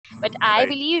But I Right.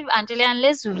 believe until and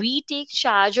unless we take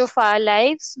charge of our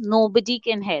lives, nobody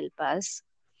can help us.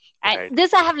 And Right.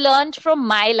 this I have learned from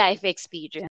my life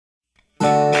experience.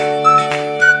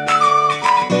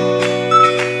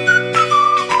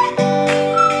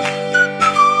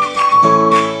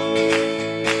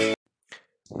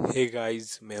 Hey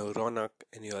guys, मैं हूँ रौनक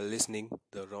and you are listening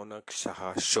the Ronak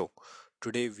Shah Show.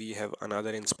 Today we have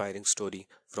another inspiring story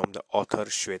from the author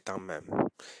Shweta ma'am.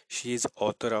 She is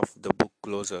author of the book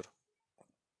Closer.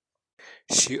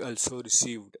 She also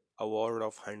received award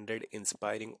of 100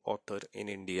 inspiring author in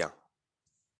India.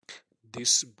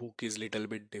 This book is little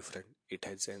bit different. It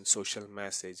has a social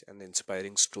message and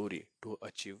inspiring story to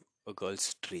achieve a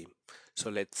girl's dream.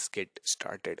 So let's get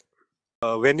started.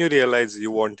 When you realize you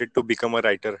wanted to become a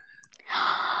writer,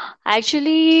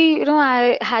 Actually,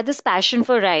 I had this passion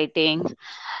for writing.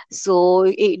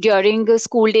 So during the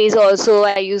school days also,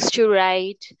 I used to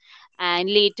write. And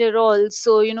later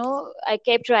also, I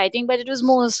kept writing, but it was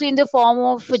mostly in the form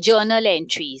of journal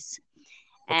entries.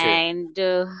 okay, And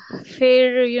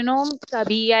फिर,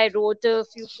 kabhi I wrote a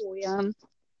few poems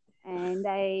and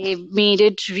I made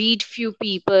it read few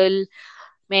people.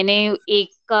 मैंने एक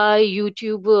का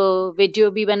YouTube video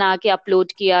भी बना के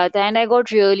upload किया था and I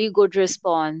got really good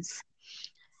response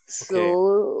so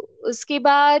okay. उसके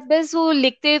बाद बस वो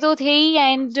लिखते तो थे ही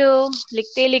एंड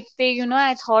लिखते लिखते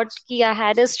आई थॉट कि I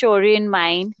had a story in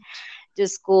mind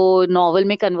जिसको नॉवल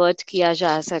में कन्वर्ट किया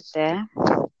जा सकता है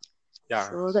Yeah,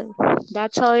 so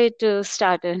that's how it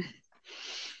started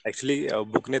actually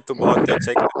book ने तो बहुत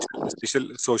अच्छा एक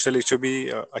स्पेशल सोशल इशू भी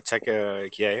अच्छा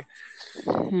किया है.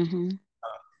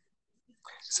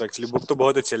 सो एक्चुअली बुक तो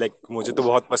बहुत अच्छी है, लाइक मुझे तो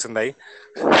बहुत पसंद आई.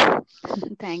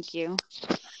 Thank you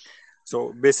so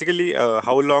basically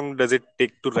how long does it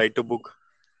take to right a book?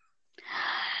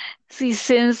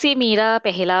 Since ये मेरा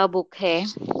पहला बुक है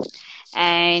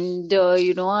एंड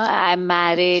आई एम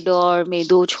मैरिड और मेरे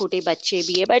दो छोटे बच्चे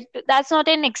भी है but that's not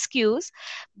an excuse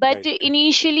but right.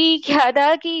 Initially क्या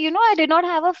था कि I did not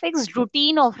have a fixed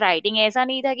routine of writing ऐसा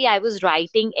नहीं था कि I was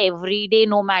writing every day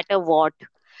no matter what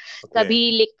okay. कभी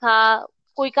लिखा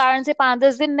कोई कारण से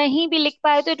 5-10 दिन नहीं भी लिख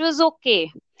पाए तो इट वाज ओके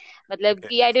मतलब ओके.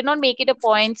 कि I did not make it a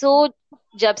point so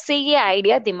जब से ये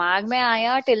आइडिया दिमाग में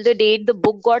आया till the date the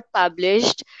book got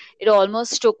published it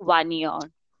almost took 1 year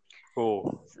O.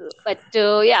 But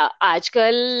या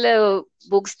आजकल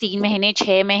बुक्स 3 महीने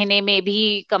 6 महीने में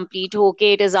भी कंप्लीट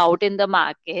होके it is out in the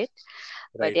market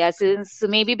but right. Yeah since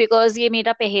maybe because ये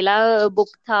मेरा पहला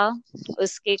बुक था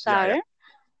उसके या या. कारण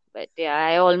but yeah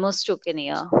I almost took an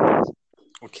year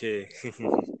okay.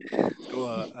 तो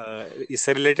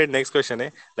इससे रिलेटेड नेक्स्ट क्वेश्चन है,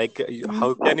 like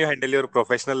how can you handle your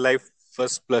professional life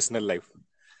first personal life?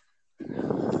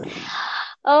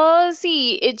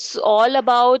 See it's all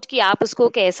about कि आप उसको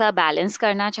कैसा बैलेंस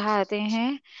करना चाहते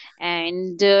हैं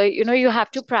and you have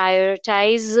to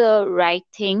prioritise right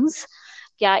things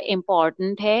क्या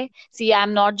इम्पोर्टेंट है सी I am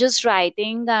not just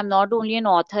writing I am not only an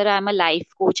author I am a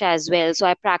life coach as well so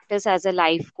I practice as a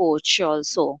life coach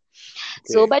also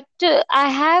okay. so but I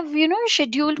have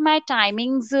scheduled my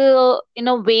timings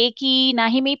in a way कि ना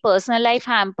ही मेरी personal life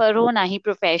hamper हो ना ही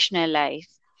professional life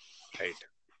right.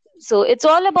 so it's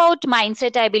all about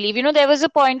mindset I believe there was a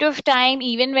point of time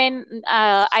even when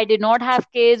I did not have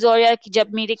kids or या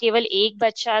जब मेरे केवल एक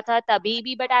बच्चा था तभी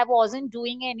भी but I wasn't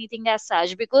doing anything as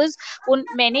such because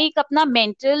मैंने एक अपना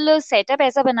mental setup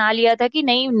ऐसा बना लिया था कि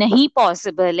नहीं नहीं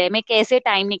possible है मैं कैसे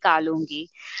time निकालूंगी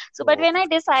so but O. when I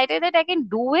decided that I can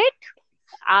do it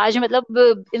आज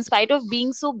मतलब in spite of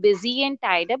being so busy and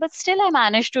tired but still I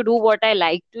managed to do what I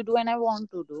like to do and I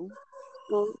want to do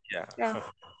so yeah. yeah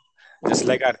just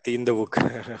like Aarti in the book.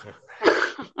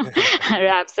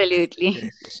 absolutely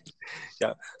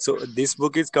Yeah. So this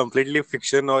book is completely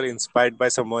fiction or inspired by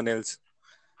someone else?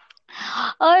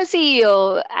 और सी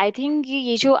I think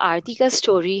ये जो आरती का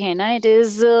story है ना it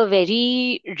is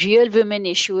very real women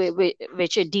issue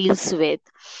which it deals with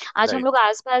आज हम Right. लोग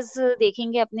आसपास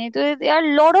देखेंगे अपने तो there are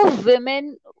lot of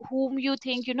women whom you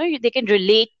think they can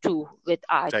relate to with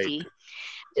Right. Aarti.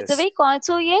 It's a Yes. very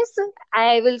so yes,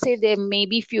 I will say there may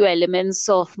be few elements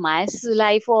of my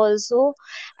life also,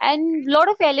 and lot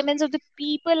of elements of the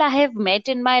people I have met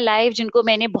in my life जिनको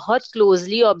मैंने बहुत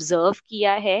closely observe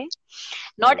किया है.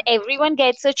 Not Right. everyone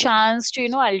gets a chance to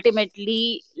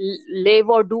ultimately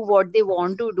live or do what they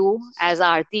want to do as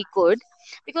Aarti could,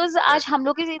 because Right. आज हम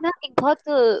लोग के ना एक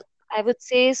बहुत I would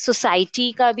say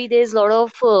society का भी there's a lot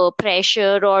of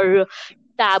pressure or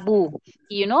taboo.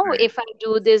 Right. If I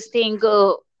do this thing,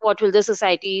 what will the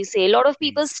society say? A lot of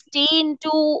people Yes. stay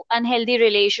into unhealthy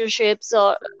relationships or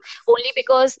only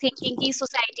because thinking कि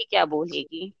society क्या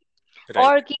बोलेगी Right.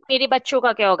 और कि मेरे बच्चों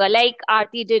का क्या होगा, like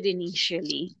Aarti did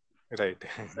initially. Right.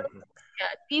 So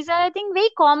yeah, these are, I think, very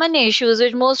common issues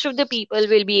which most of the people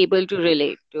will be able to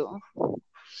relate to.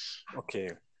 Okay.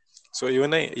 So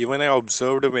even I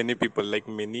observed many people, like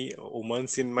many women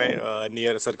in my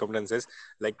near circumstances,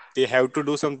 like they have to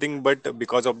do something, but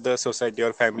because of the society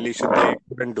or family issue, they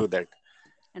couldn't do that.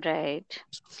 Right.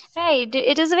 Right.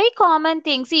 It is a very common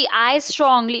thing. See, I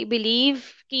strongly believe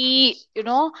कि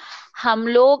हम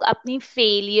लोग अपनी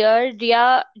failure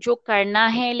या जो करना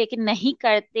है लेकिन नहीं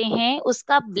करते हैं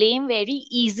उसका blame very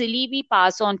easily we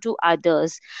pass on to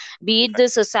others, B it the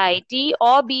society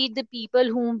और B it the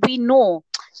people whom we know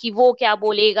कि वो क्या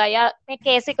बोलेगा या मैं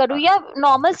कैसे करूँ या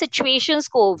नॉर्मल सिचुएशंस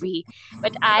को भी.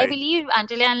 But I Right. Believe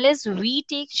until and unless we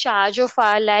take charge of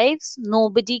our lives,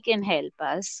 nobody can help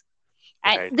us.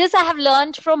 And Right. this I have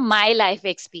learned from my life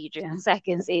experience, I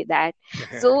can say that.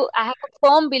 So I have a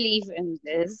firm belief in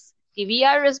this कि we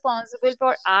are responsible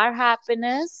for our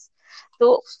happiness. तो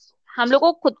हम लोग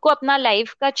को खुद को अपना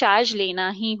life का charge लेना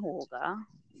ही होगा.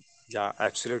 Yeah,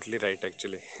 absolutely right,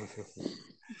 actually.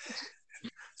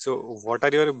 So, what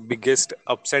are your biggest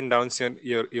ups and downs in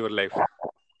your life?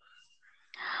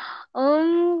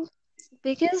 um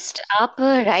Biggest up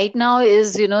right now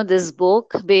is this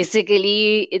book.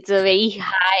 Basically it's a very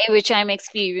high which I'm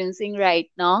experiencing right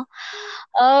now.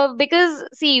 Because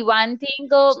see, one thing,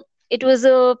 it was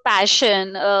a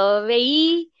passion,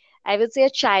 very, I would say, a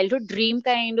childhood dream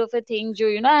kind of a thing.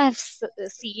 I have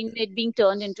seen it being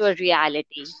turned into a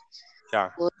reality. Yeah.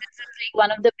 So this is like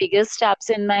one of the biggest steps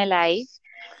in my life.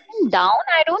 And down,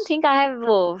 I don't think I have,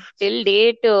 till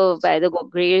date, by the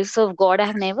grace of God, I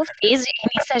have never faced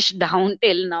any such down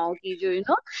till now. कि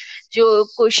जो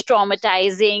कुछ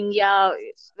traumatizing या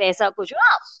वैसा कुछ.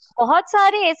 हाँ, बहुत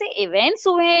सारे ऐसे events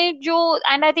हुए हैं जो,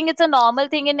 and I think it's a normal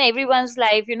thing in everyone's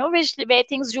life, which where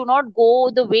things do not go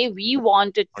the way we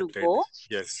want it to Wanted. go.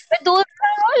 Yes. But those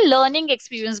are all learning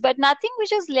experience, but nothing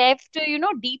which has left,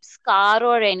 deep scar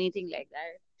or anything like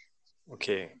that.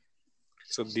 Okay.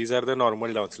 So these are the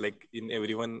normal downs, like in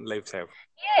everyone lives have.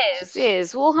 Yes,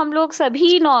 yes, वो हम लोग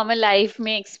सभी normal life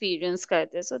में experience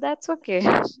करते हैं, so that's okay.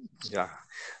 Yeah.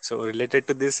 So related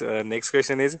to this, next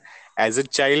question is, as a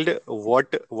child,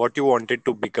 what you wanted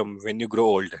to become when you grow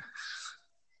old?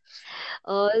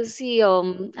 See,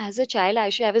 as a child,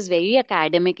 actually, I was very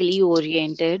academically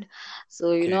oriented. So,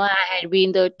 Okay. I had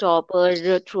been the topper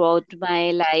throughout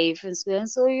my life and so on.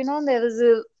 So, there was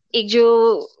a एक जो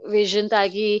vision था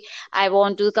कि I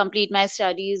want to complete my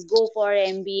studies, go for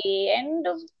MBA, and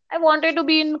I wanted to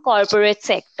be in corporate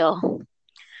sector.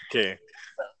 Okay.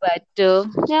 But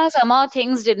yeah, somehow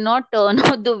things did not turn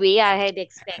out the way I had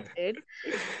expected.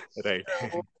 Right. So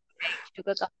I took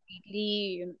a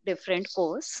completely different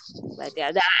course. But yeah,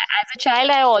 as a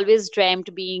child, I always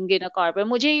dreamt being in a corporate.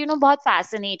 मुझे बहुत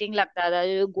fascinating लगता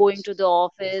था, going to the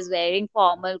office, wearing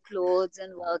formal clothes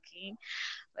and working.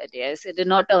 But yes, it did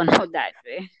not turn out that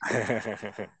way.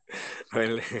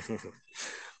 Well,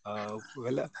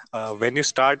 when you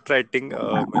start writing,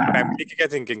 family की क्या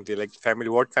thinking थी? Like family,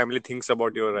 what family thinks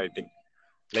about your writing?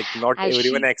 Like not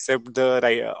everyone Actually, accept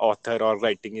the author or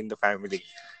writing in the family.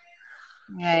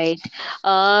 right.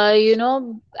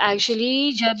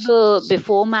 Actually, जब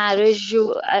before marriage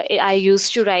I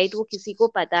used to write, वो किसी को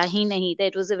पता ही नहीं था.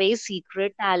 It was a very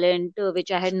secret talent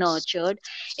which I had nurtured.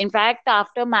 In fact,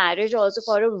 after marriage, also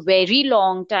for a very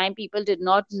long time, people did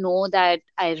not know that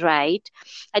I write.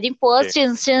 I think Okay. first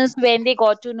instance when they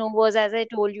got to know was, as I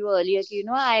told you earlier,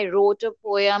 I wrote a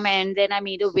poem and then I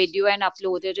made a video and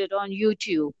uploaded it on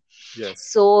YouTube. Yes.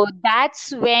 So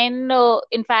that's when,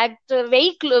 in fact,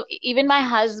 even my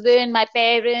husband, my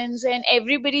parents, and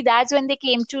everybody, that's when they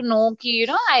came to know कि,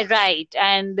 I write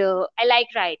and I like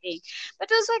writing.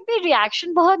 But it was like the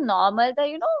reaction बहुत normal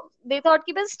था, they thought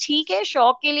कि बस ठीक है,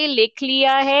 शौक के लिए लिख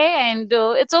लिया है and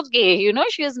it's okay,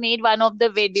 she has made one of the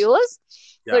videos,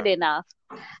 Yeah. good enough.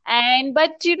 And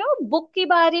but book के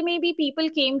बारे में भी people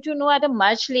came to know at a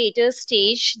much later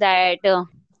stage that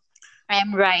I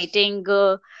am writing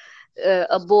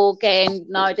a book and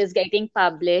now it is getting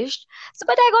published. So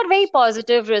but I got very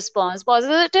positive response,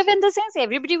 positive in the sense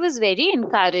everybody was very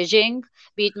encouraging,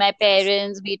 be it my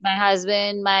parents, be it my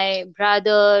husband, my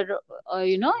brother, or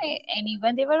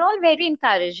anyone, they were all very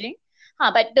encouraging.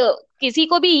 हाँ, but किसी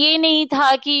को भी ये नहीं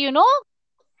था कि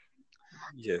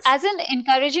Yes. as in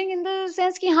encouraging in the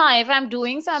sense कि हाँ, if I'm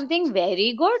doing something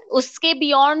very good, उसके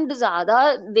beyond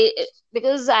ज़्यादा, they,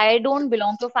 because I don't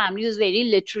belong to a family who's very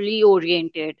literally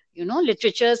oriented,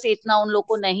 literature से इतना उन लोग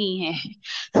को नहीं है.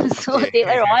 So Okay. they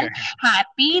were all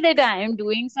happy that I am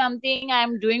doing something, I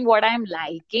am doing what I'm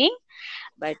liking.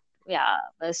 But yeah,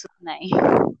 बस उतना ही.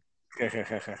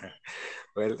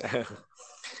 Well,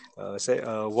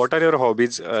 What are your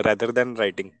hobbies rather than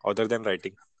writing, other than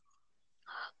writing?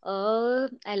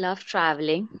 I love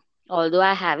traveling. Although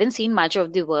I haven't seen much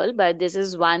of the world, but this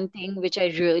is one thing which I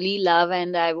really love,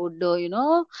 and I would,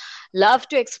 love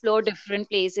to explore different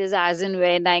places as and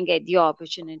when I get the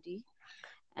opportunity.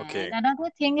 And Okay. another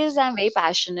thing is, I'm very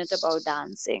passionate about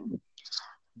dancing.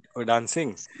 Oh,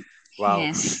 dancing. Wow,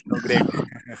 Yes. so great.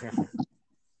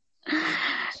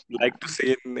 Like to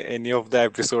see in any of the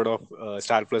episode of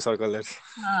Star Plus or Colors.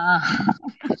 Ah.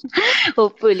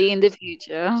 Hopefully in the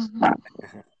future.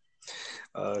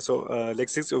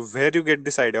 Lexis, where you get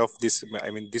this idea of this?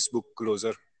 I mean, this book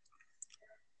closer.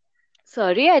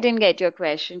 Sorry, I didn't get your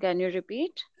question. Can you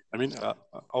repeat? I mean,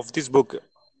 of this book idea,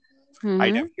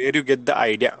 Mm-hmm. where you get the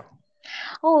idea?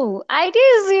 Oh,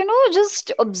 ideas,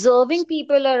 just observing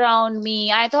people around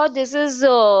me. I thought this is,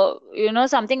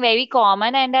 something very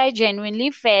common, and I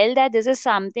genuinely felt that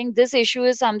this issue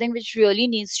is something which really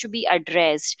needs to be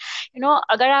addressed.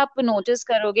 Agar aap notice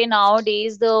karoge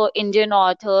nowadays, the Indian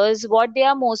authors, what they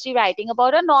are mostly writing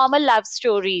about are normal love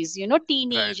stories, Right, actually.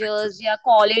 teenagers, या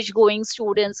college going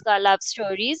students का love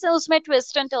stories. उसमें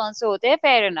twist and turns होते हैं,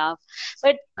 fair enough.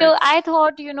 But Right, I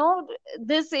thought,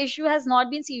 this issue has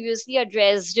not been seriously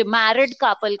addressed, married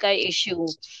couple ka issue.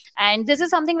 And this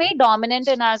is something very dominant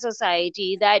in our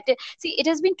society that, see, it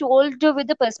has been told with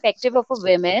the perspective of a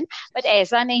women, but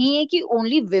aisa nahi hai ki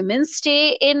only women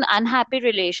stay in unhappy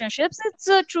relationships. It's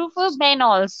true for men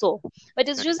also. But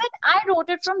it's just right. that I wrote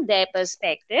it from their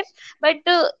perspective. But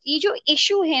ये जो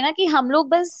issue है ना कि हम लोग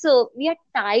बस we are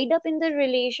tied up in the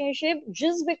relationship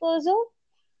just because of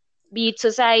beat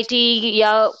society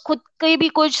या खुद के भी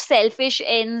कुछ सेल्फिश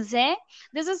एंड्स हैं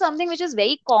this is something which is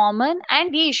very common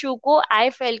and ये इशू को I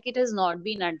felt it has not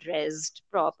been addressed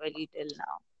properly till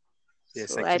now Yes,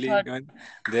 so I actually,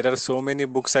 thought there are so many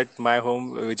books at my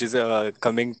home which is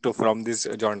coming to from this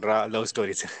genre, love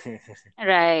stories.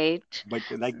 Right But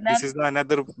like this that is the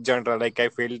another genre. Like I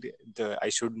felt I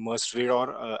should must read or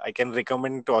I can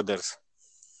recommend to others.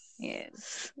 yes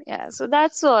yeah so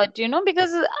that's what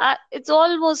because it's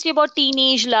all mostly about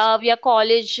teenage love या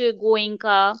college going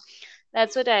ka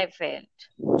that's what I felt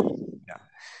Yeah.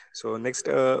 So next,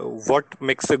 what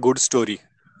makes a good story?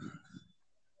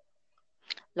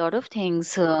 lot of things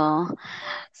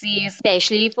see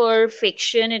especially for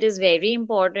fiction it is very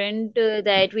important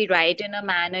that we write in a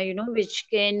manner which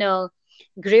can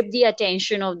grip the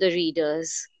attention of the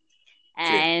readers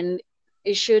Okay. and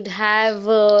it should have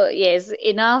yes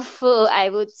enough I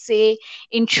would say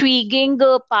intriguing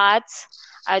parts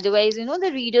otherwise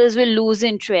the readers will lose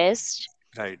interest.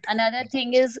 Right. Another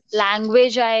thing is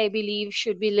language I believe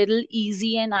should be little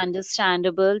easy and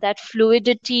understandable, that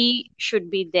fluidity should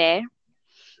be there.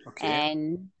 Okay.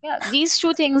 And yeah, these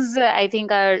two things I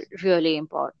think are really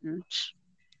important.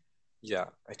 Yeah.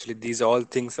 Actually, these all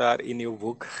things are in your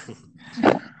book.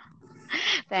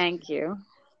 Thank you.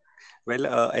 Well,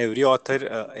 every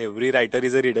author, every writer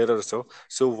is a reader also.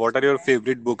 So, what are your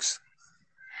favorite books?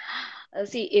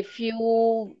 See, if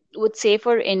you would say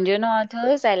for Indian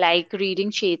authors, I like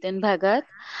reading Chetan Bhagat.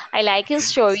 I like his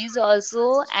stories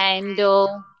also, and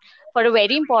for a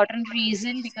very important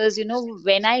reason, because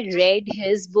when I read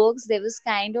his books, there was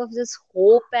kind of this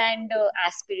hope and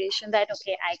aspiration that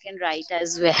okay, I can write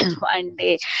as well one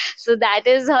day. So that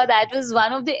was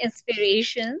one of the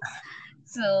inspirations.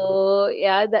 So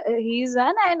yeah, he's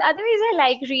one. And otherwise, I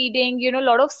like reading, a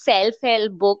lot of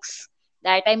self-help books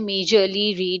that I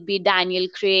majorly read, be Daniel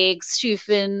Craig,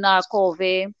 Stephen R.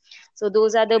 Covey. So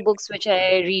those are the books which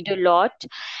I read a lot.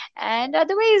 And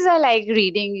otherwise, I like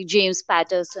reading James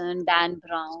Patterson, Dan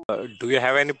Brown. Do you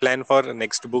have any plan for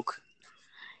next book?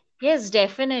 Yes,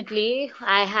 definitely.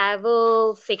 I have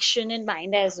a fiction in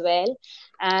mind as well.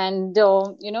 And,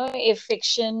 if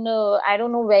fiction, I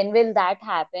don't know when will that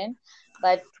happen,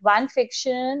 but one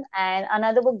fiction and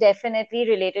another book definitely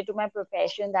related to my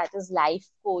profession, that is life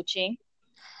coaching.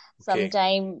 Okay.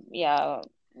 Sometime, yeah,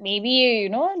 maybe,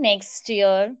 next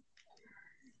year,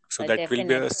 So but that will be a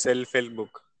definitely, self-help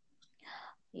book.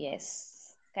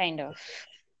 yes, kind of.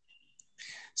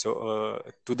 So,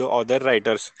 to the other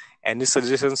writers, any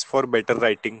suggestions for better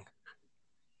writing?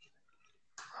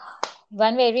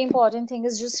 One very important thing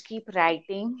is just keep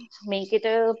writing. Make it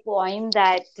a point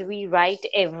that we write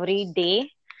every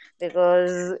day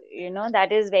because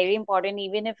that is very important.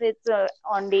 Even if it's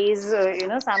on days,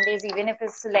 some days, even if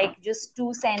it's like just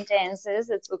two sentences,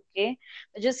 it's okay.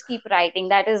 But just keep writing.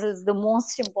 That is the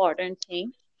most important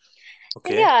thing.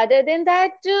 And Okay. yeah, other than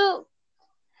that,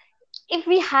 if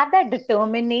we have that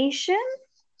determination,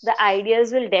 the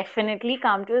ideas will definitely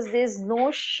come to us. There's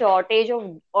no shortage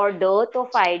of or dearth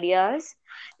of ideas.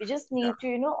 You just Yeah. need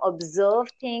to, observe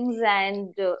things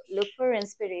and look for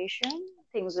inspiration.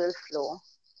 Things will flow.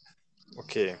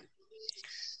 Okay.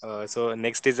 So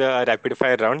next is a rapid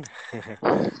fire round.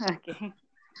 Okay.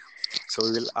 So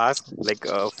we will ask like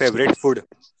favorite food,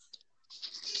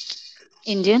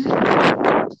 Indian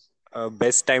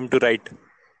best time to write,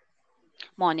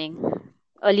 morning,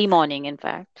 early morning, in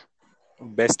fact.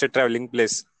 best traveling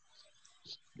place.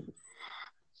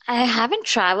 I haven't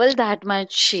traveled that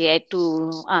much yet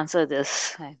to answer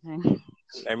this, I think.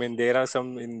 I mean, there are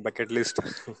some in bucket list.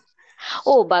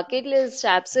 Oh, bucket list,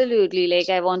 absolutely. Like,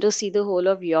 I want to see the whole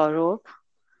of Europe.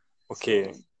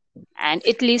 Okay. So, and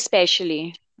Italy,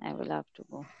 especially. I will have to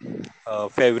go.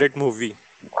 Favorite movie.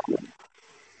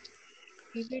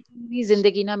 Favorite movie,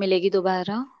 Zindagi Na Milegi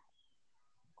Dobara.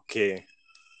 Okay.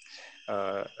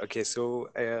 Okay. So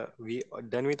we are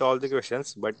done with all the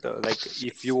questions, but like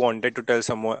if you wanted to tell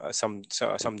someone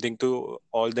something to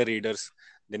all the readers,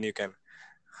 then you can.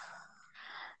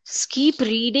 Just keep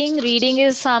reading. Reading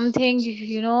is something,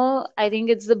 I think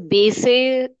it's the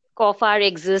basic of our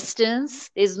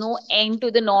existence. There's no end to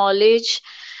the knowledge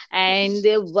and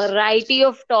the variety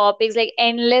of topics, like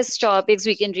endless topics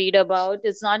we can read about.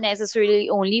 It's not necessarily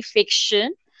only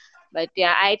fiction, but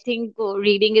yeah, I think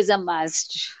reading is a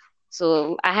must.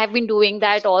 So I have been doing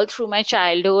that all through my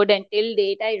childhood, and till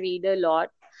date, I read a lot.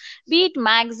 Be it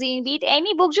magazine, be it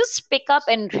any book, just pick up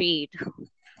and read.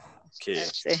 Okay.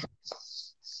 That's it.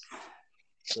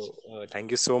 So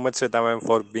thank you so much, Sweta ma'am,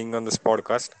 for being on this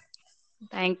podcast.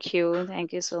 Thank you.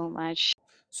 Thank you so much.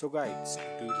 So, guys,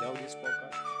 do you love this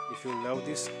podcast? If you love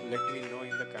this, let me know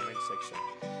in the comment section.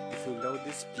 If you love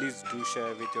this, please do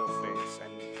share with your friends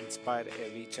and inspire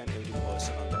each and every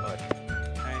person on the earth.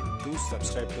 And do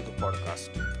subscribe to the podcast.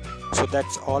 So,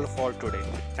 that's all for today.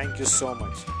 Thank you so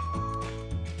much.